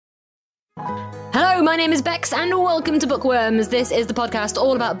Hello, my name is Bex, and welcome to Bookworms. This is the podcast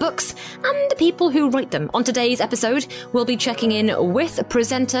all about books and the people who write them. On today's episode, we'll be checking in with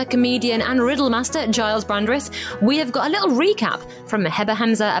presenter, comedian, and riddle master Giles Brandreth. We have got a little recap from Heba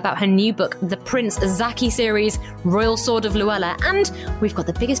Hamza about her new book, the Prince Zaki series, Royal Sword of Luella, and we've got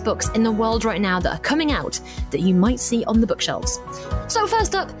the biggest books in the world right now that are coming out that you might see on the bookshelves. So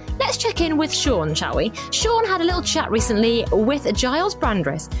first up, let's check in with Sean, shall we? Sean had a little chat recently with Giles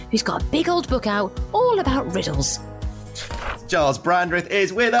Brandreth, who's got a big old book out all about riddles. Giles Brandreth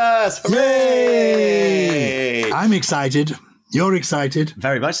is with us! Yay! I'm excited. You're excited.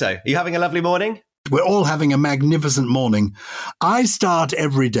 Very much so. Are you having a lovely morning? We're all having a magnificent morning. I start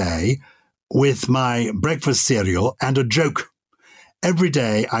every day with my breakfast cereal and a joke. Every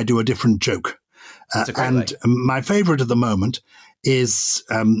day I do a different joke. And my favourite at the moment is,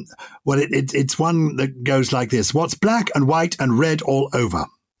 it's one that goes like this. What's black and white and red all over?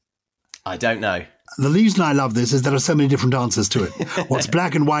 I don't know. The reason I love this is there are so many different answers to it. What's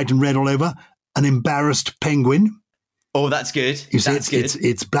black and white and red all over? An embarrassed penguin. Oh, that's good. You see,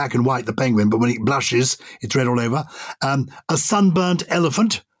 it's black and white, the penguin, but when it blushes, it's red all over. A sunburnt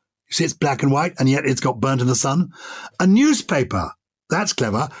elephant. You see, it's black and white, and yet it's got burnt in the sun. A newspaper. That's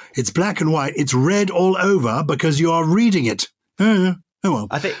clever. It's black and white. It's red all over because you are reading it. Oh, well.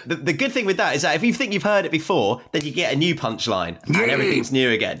 I think the good thing with that is that if you think you've heard it before, then you get a new punchline and everything's new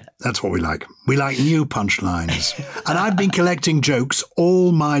again. That's what we like. We like new punchlines. And I've been collecting jokes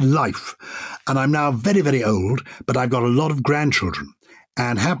all my life. And I'm now very, very old, but I've got a lot of grandchildren.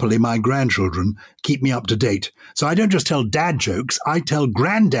 And happily, my grandchildren keep me up to date. So I don't just tell dad jokes, I tell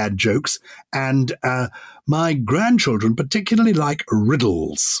granddad jokes. And my grandchildren particularly like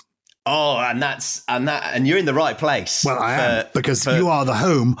riddles. Oh, and you're in the right place. Well, I am, because you are the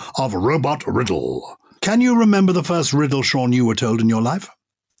home of Robot Riddle. Can you remember the first riddle, Sean, you were told in your life?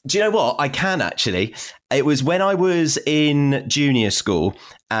 Do you know what? I can, actually. It was when I was in junior school,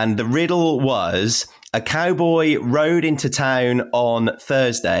 and the riddle was a cowboy rode into town on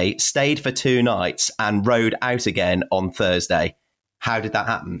Thursday, stayed for 2 nights, and rode out again on Thursday. How did that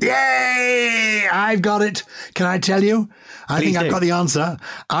happen? Yay! I've got it. Can I tell you? I've got the answer.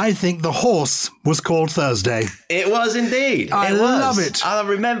 I think the horse was called Thursday. It was indeed. I love it. I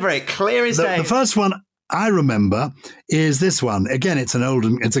remember it clear as day. The first one I remember is this one. Again, it's a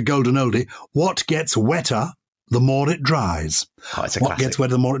golden oldie. What gets wetter the more it dries? Oh, it's a What classic. gets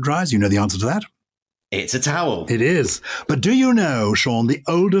wetter the more it dries? You know the answer to that? It's a towel. It is. But do you know, Sean, the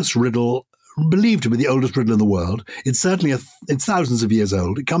oldest riddle, believed to be the oldest riddle in the world? It's certainly it's thousands of years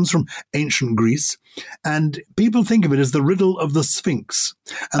old. It comes from ancient Greece, and people think of it as the riddle of the Sphinx.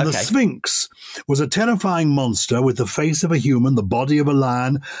 And the Sphinx was a terrifying monster with the face of a human, the body of a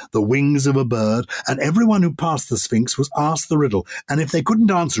lion, the wings of a bird, and everyone who passed the Sphinx was asked the riddle. And if they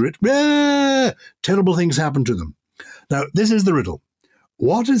couldn't answer it, terrible things happened to them. Now, this is the riddle.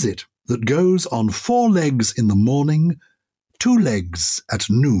 What is it that goes on 4 legs in the morning, 2 legs at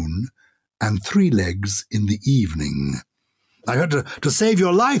noon, and 3 legs in the evening? I had to save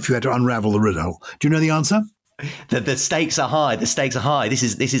your life, you had to unravel the riddle. Do you know the answer? The stakes are high. The stakes are high. This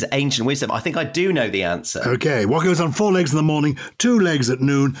is ancient wisdom. I think I do know the answer. Okay, what goes on 4 legs in the morning, 2 legs at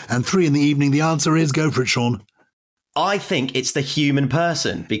noon, and 3 in the evening? The answer is, go for it, Sean. I think it's the human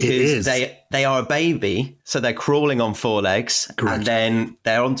person, because they are a baby, so they're crawling on 4 legs. Correct. And then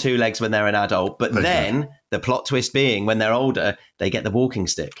they're on 2 legs when they're an adult. But then the plot twist being when they're older, they get the walking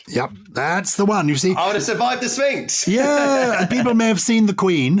stick. Yep, that's the one. You see, I would have survived the Sphinx. Yeah, and people may have seen the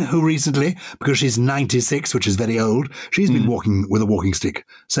Queen, who recently, because she's 96, which is very old, she's been walking with a walking stick.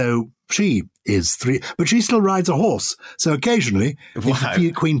 So she is 3, but she still rides a horse. So occasionally, if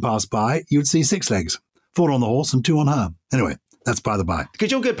the Queen passed by, you'd see 6 legs. 4 on the horse and 2 on her. Anyway, that's by the by.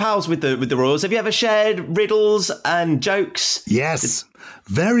 Because you're good pals with the royals. Have you ever shared riddles and jokes? Yes,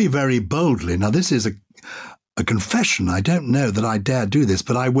 very, very boldly. Now, this is a confession. I don't know that I dare do this,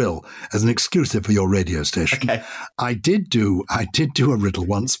 but I will, as an exclusive for your radio station. Okay. I did do a riddle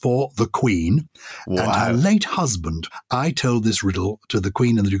once for the Queen and her late husband. I told this riddle to the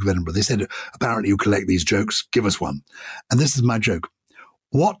Queen and the Duke of Edinburgh. They said, apparently you collect these jokes, give us one. And this is my joke.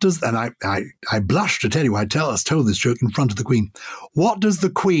 And I blush to tell you, I told this joke in front of the Queen. What does the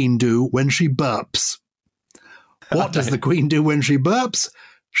Queen do when she burps? What does the Queen do when she burps?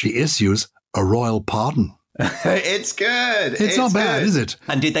 She issues a royal pardon. It's good. It's not bad, good. Is it?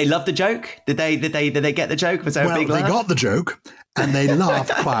 And did they love the joke? Did they get the joke? Was there a big laugh? They got the joke and they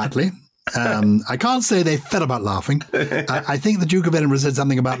laughed quietly. I can't say they fed about laughing. I think the Duke of Edinburgh said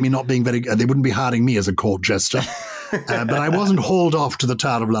something about me not being very... they wouldn't be hiring me as a court jester. But I wasn't hauled off to the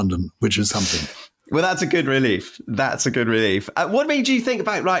Tower of London, which is something. Well, that's a good relief. What made you think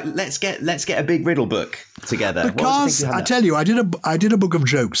about, right, let's get a big riddle book together? Because I tell you, I did a book of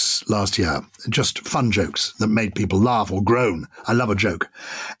jokes last year, just fun jokes that made people laugh or groan. I love a joke.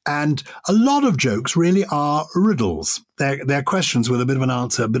 And a lot of jokes really are riddles. They're questions with a bit of an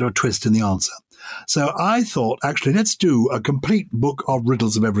answer, a bit of a twist in the answer. So I thought, actually, let's do a complete book of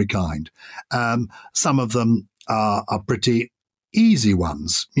riddles of every kind. Some of them are pretty easy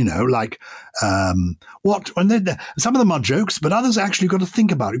ones, like some of them are jokes, but others actually you've got to think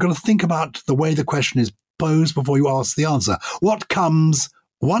about. You've got to think about the way the question is posed before you ask the answer. What comes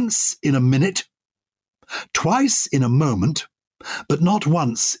once in a minute, twice in a moment, but not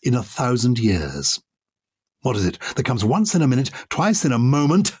once in 1,000 years? What is it that comes once in a minute, twice in a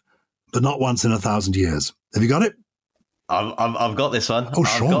moment, but not once in 1,000 years? Have you got it? I've got this one. Oh,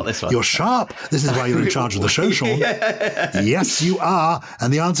 Sean, I've got this one. You're sharp. This is why you're in charge of the show, Sean. Yes, you are.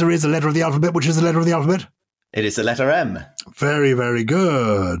 And the answer is a letter of the alphabet. Which is the letter of the alphabet? It is the letter M. Very, very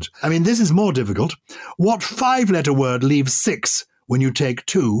good. I mean, this is more difficult. What 5-letter word leaves 6 when you take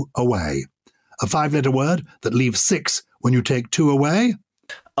 2 away? A 5-letter word that leaves 6 when you take 2 away?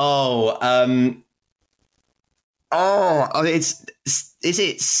 Is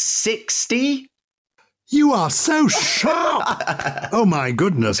it 60? You are so sharp. Oh, my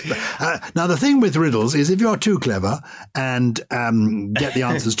goodness. Now, the thing with riddles is if you're too clever and get the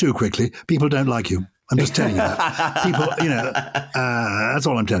answers too quickly, people don't like you. I'm just telling you that. People, that's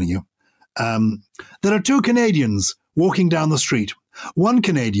all I'm telling you. There are 2 Canadians walking down the street. One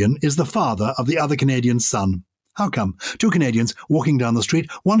Canadian is the father of the other Canadian's son. How come? 2 Canadians walking down the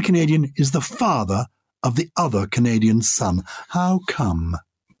street. One Canadian is the father of the other Canadian's son. How come?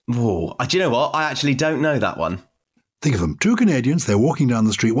 Oh, do you know what? I actually don't know that one. Think of them. 2 Canadians, they're walking down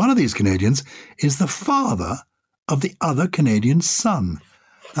the street. One of these Canadians is the father of the other Canadian's son.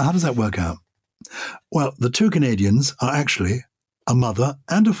 Now, how does that work out? Well, the 2 Canadians are actually a mother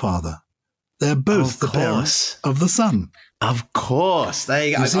and a father. They're both the parents of the son. Of course. There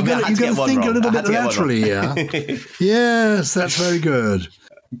you go. You've got to think a little bit laterally, yeah? Yes, that's very good.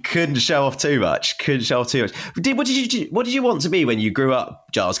 Couldn't show off too much. What did you want to be when you grew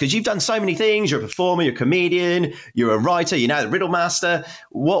up, Giles? Because you've done so many things. You're a performer, you're a comedian, you're a writer, you're now the riddle master.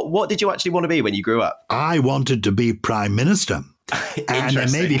 What did you actually want to be when you grew up? I wanted to be Prime Minister. And there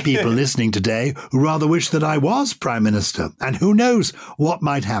may be people listening today who rather wish that I was Prime Minister. And who knows what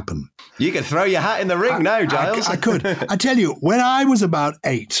might happen. You could throw your hat in the ring now, Giles. I could. I tell you, when I was about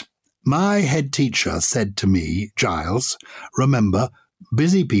 8, my head teacher said to me, Giles, remember,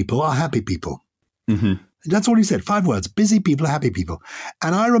 busy people are happy people. Mm-hmm. That's all he said. 5 words. Busy people are happy people.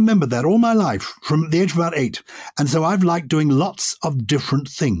 And I remembered that all my life from the age of about 8. And so I've liked doing lots of different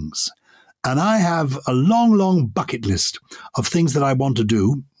things. And I have a long, long bucket list of things that I want to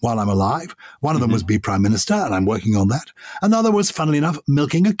do while I'm alive. One of them was be Prime Minister, and I'm working on that. Another was, funnily enough,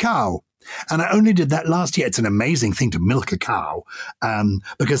 milking a cow. And I only did that last year. It's an amazing thing to milk a cow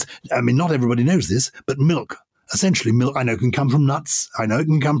because, not everybody knows this, but essentially milk, I know, can come from nuts. I know it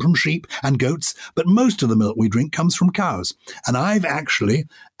can come from sheep and goats, but most of the milk we drink comes from cows. And I've actually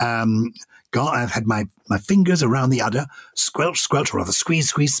I've had my fingers around the udder, squelch, squelch, or rather squeeze,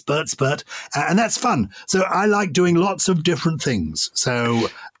 squeeze, spurt, spurt, and that's fun. So I like doing lots of different things. So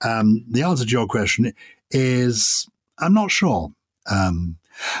the answer to your question is I'm not sure.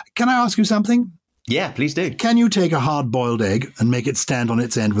 Can I ask you something? Yeah, please do. Can you take a hard-boiled egg and make it stand on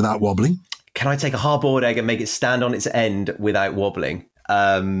its end without wobbling? Can I take a hard-boiled egg and make it stand on its end without wobbling?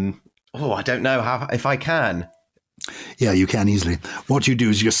 I don't know if I can. Yeah, you can easily. What you do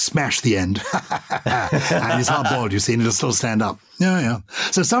is you just smash the end. And it's hard-boiled, you see, and it'll still stand up. Yeah.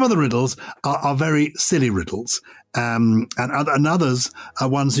 So some of the riddles are very silly riddles. And others are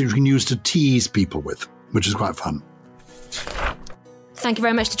ones that you can use to tease people with, which is quite fun. Thank you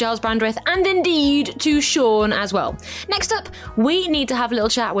very much to Giles Brandreth and indeed to Sean as well. Next up, we need to have a little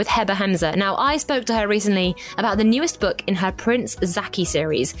chat with Heba Hamza. Now, I spoke to her recently about the newest book in her Prince Zaki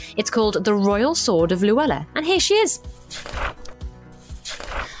series. It's called The Royal Sword of Luella, and here she is.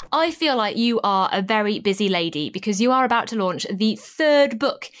 I feel like you are a very busy lady because you are about to launch the 3rd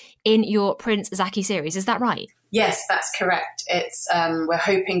book in your Prince Zaki series. Is that right? Yes, that's correct. It's we're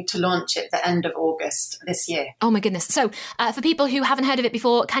hoping to launch it the end of August this year. Oh my goodness. So for people who haven't heard of it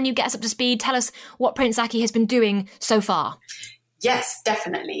before, can you get us up to speed? Tell us what Prince Zaki has been doing so far. Yes,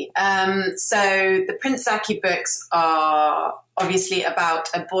 definitely. So the Prince Zaki books are obviously about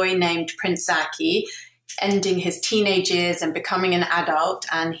a boy named Prince Zaki ending his teenage years and becoming an adult,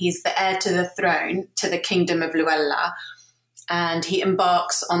 and he's the heir to the throne, to the kingdom of Luella. And he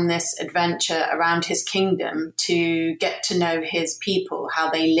embarks on this adventure around his kingdom to get to know his people, how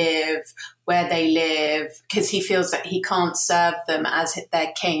they live, where they live, because he feels that he can't serve them as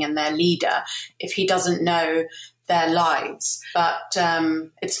their king and their leader if he doesn't know their lives. But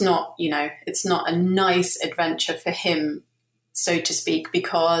it's not a nice adventure for him, so to speak,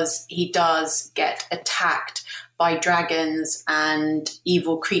 because he does get attacked by dragons and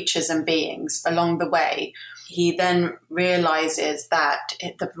evil creatures and beings along the way. He then realizes that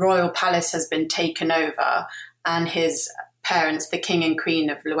the royal palace has been taken over and his parents, the king and queen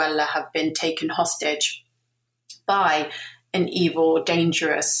of Luella, have been taken hostage by an evil,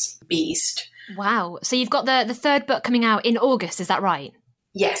 dangerous beast. Wow. So you've got the third book coming out in August, is that right?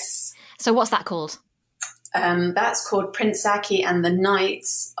 Yes. So what's that called? That's called Prince Zaki and the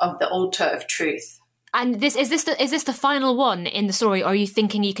Knights of the Altar of Truth. And is this the final one in the story, or are you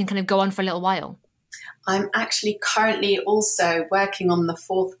thinking you can kind of go on for a little while? I'm actually currently also working on the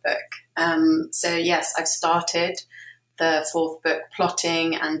fourth book. So yes, I've started the fourth book,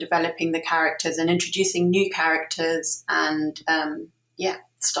 plotting and developing the characters and introducing new characters, and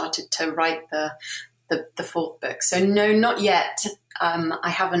started to write the fourth book. So no, not yet. I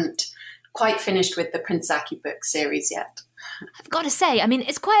haven't quite finished with the Prince Zaki book series yet. I've got to say, I mean,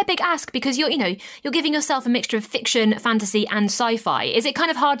 it's quite a big ask because you're giving yourself a mixture of fiction, fantasy, and sci-fi. Is it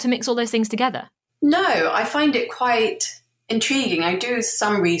kind of hard to mix all those things together? No, I find it quite intriguing. I do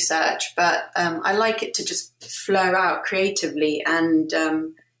some research, but I like it to just flow out creatively. And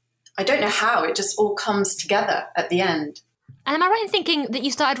I don't know how, it just all comes together at the end. And am I right in thinking that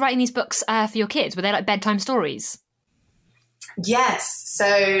you started writing these books for your kids? Were they like bedtime stories? Yes. So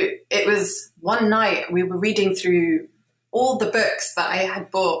it was one night we were reading through all the books that I had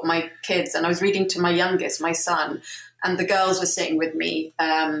bought my kids, and I was reading to my youngest, my son, and the girls were sitting with me.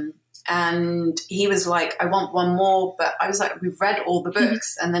 And he was like, I want one more. But I was like, we've read all the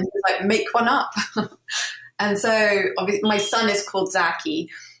books. And then he was like, make one up. And so obviously, my son is called Zaki.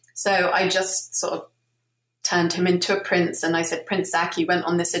 So I just sort of turned him into a prince. And I said, Prince Zaki went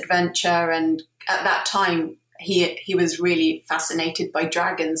on this adventure. And at that time, he was really fascinated by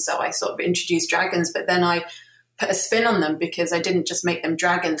dragons. So I sort of introduced dragons. But then I put a spin on them because I didn't just make them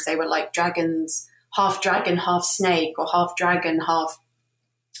dragons. They were like dragons, half dragon, half snake, or half dragon, half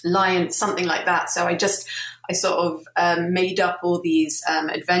lion, something like that. So I sort of made up all these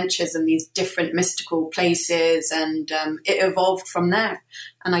adventures and these different mystical places, and it evolved from there.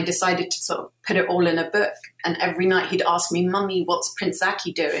 And I decided to sort of put it all in a book. And every night he'd ask me, Mummy, what's Prince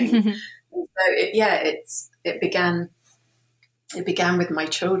Zaki doing? And so it began with my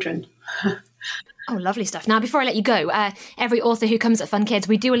children. Oh, lovely stuff. Now, before I let you go, every author who comes at Fun Kids,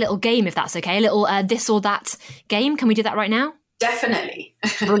 we do a little game, if that's okay, a little this or that game. Can we do that right now? Definitely.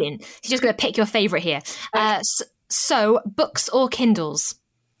 Brilliant. So you're just going to pick your favourite here. So, books or Kindles?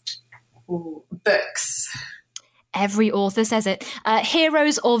 Ooh, books. Every author says it.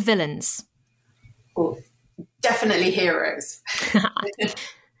 Heroes or villains? Ooh, definitely heroes.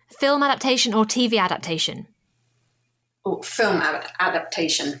 Film adaptation or TV adaptation? Ooh, film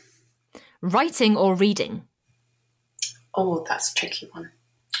adaptation. Writing or reading? Oh, that's a tricky one.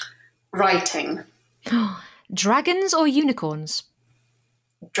 Writing. Dragons or unicorns?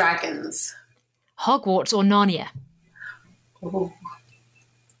 Dragons. Hogwarts or Narnia? Oh,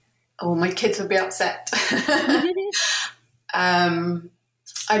 my kids would be upset. I'd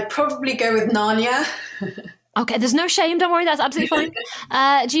probably go with Narnia. Okay, there's no shame, don't worry, that's absolutely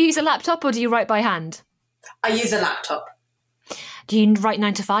fine. Do you use a laptop or do you write by hand? I use a laptop. Do you write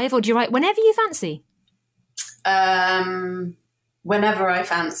 9 to 5 or do you write whenever you fancy? Whenever I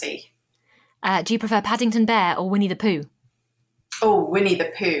fancy. Do you prefer Paddington Bear or Winnie the Pooh? Oh, Winnie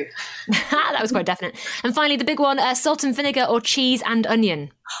the Pooh. That was quite definite. And finally, the big one, salt and vinegar or cheese and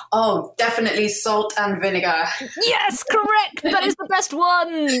onion? Oh, definitely salt and vinegar. Yes, correct. That is the best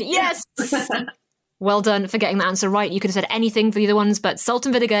one. Yes. Well done for getting the answer right. You could have said anything for the other ones, but salt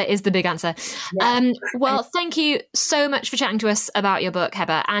and vinegar is the big answer. Yeah. Well, thank you so much for chatting to us about your book,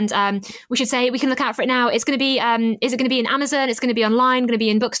 Heba. And we should say we can look out for it now. It's going to be, is it going to be in Amazon? It's going to be online, going to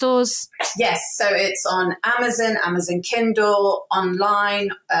be in bookstores? Yes, so it's on Amazon, Amazon Kindle, online,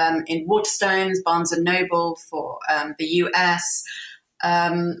 in Waterstones, Barnes & Noble for the US,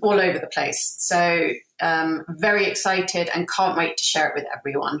 all over the place. So very excited and can't wait to share it with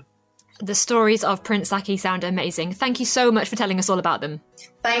everyone. The stories of Prince Zaki sound amazing. Thank you so much for telling us all about them.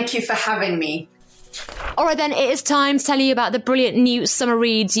 Thank you for having me. All right, then, it is time to tell you about the brilliant new summer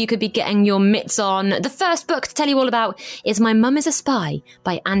reads you could be getting your mitts on. The first book to tell you all about is My Mum is a Spy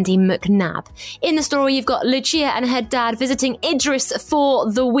by Andy McNab. In the story, you've got Lucia and her dad visiting Idris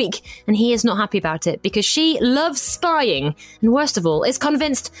for the week, and he is not happy about it because she loves spying, and worst of all, is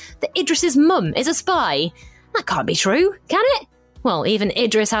convinced that Idris's mum is a spy. That can't be true, can it? Well, even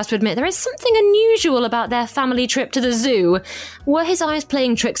Idris has to admit there is something unusual about their family trip to the zoo. Were his eyes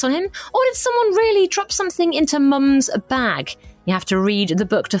playing tricks on him? Or did someone really drop something into Mum's bag? You have to read the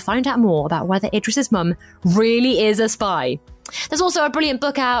book to find out more about whether Idris's mum really is a spy. There's also a brilliant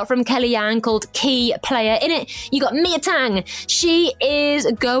book out from Kelly Yang called Key Player. In it, you got Mia Tang. She is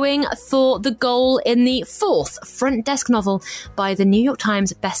going for the goal in the 4th front desk novel by the New York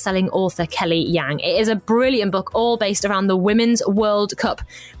Times bestselling author Kelly Yang. It is a brilliant book, all based around the Women's World Cup.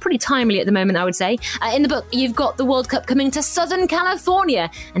 Pretty timely at the moment, I would say. In the book, you've got the World Cup coming to Southern California,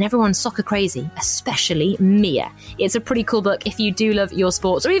 and everyone's soccer crazy, especially Mia. It's a pretty cool book if you do love your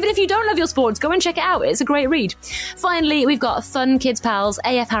sports, or even if you don't love your sports, go and check it out. It's a great read. Finally, we've got fun kids pals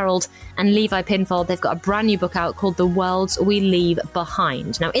A.F. Harold and Levi Pinfold. They've got a brand new book out called The Worlds We Leave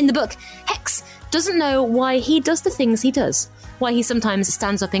Behind. Now, in the book, Hex doesn't know why he does the things he does. Why he sometimes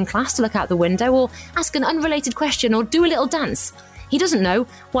stands up in class to look out the window or ask an unrelated question or do a little dance. He doesn't know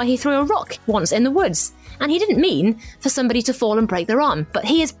why he threw a rock once in the woods. And he didn't mean for somebody to fall and break their arm, but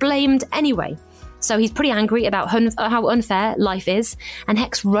he is blamed anyway. So he's pretty angry about how unfair life is, and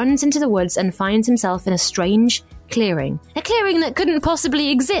Hex runs into the woods and finds himself in a strange clearing. A clearing that couldn't possibly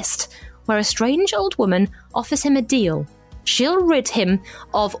exist, where a strange old woman offers him a deal. She'll rid him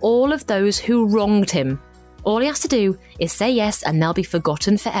of all of those who wronged him. All he has to do is say yes and they'll be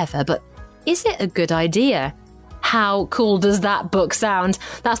forgotten forever. But is it a good idea? How cool does that book sound?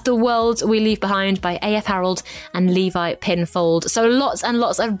 That's The Worlds We Leave Behind by A.F. Harold and Levi Pinfold. So lots and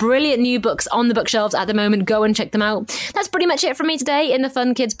lots of brilliant new books on the bookshelves at the moment. Go and check them out. That's pretty much it from me today in the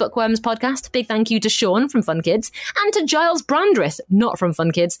Fun Kids Bookworms podcast. Big thank you to Sean from Fun Kids and to Giles Brandreth, not from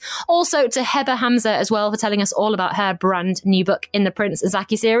Fun Kids. Also to Heba Hamza as well for telling us all about her brand new book in the Prince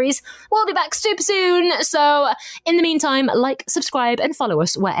Zaki series. We'll be back super soon. So in the meantime, like, subscribe and follow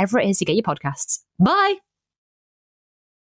us wherever it is you get your podcasts. Bye!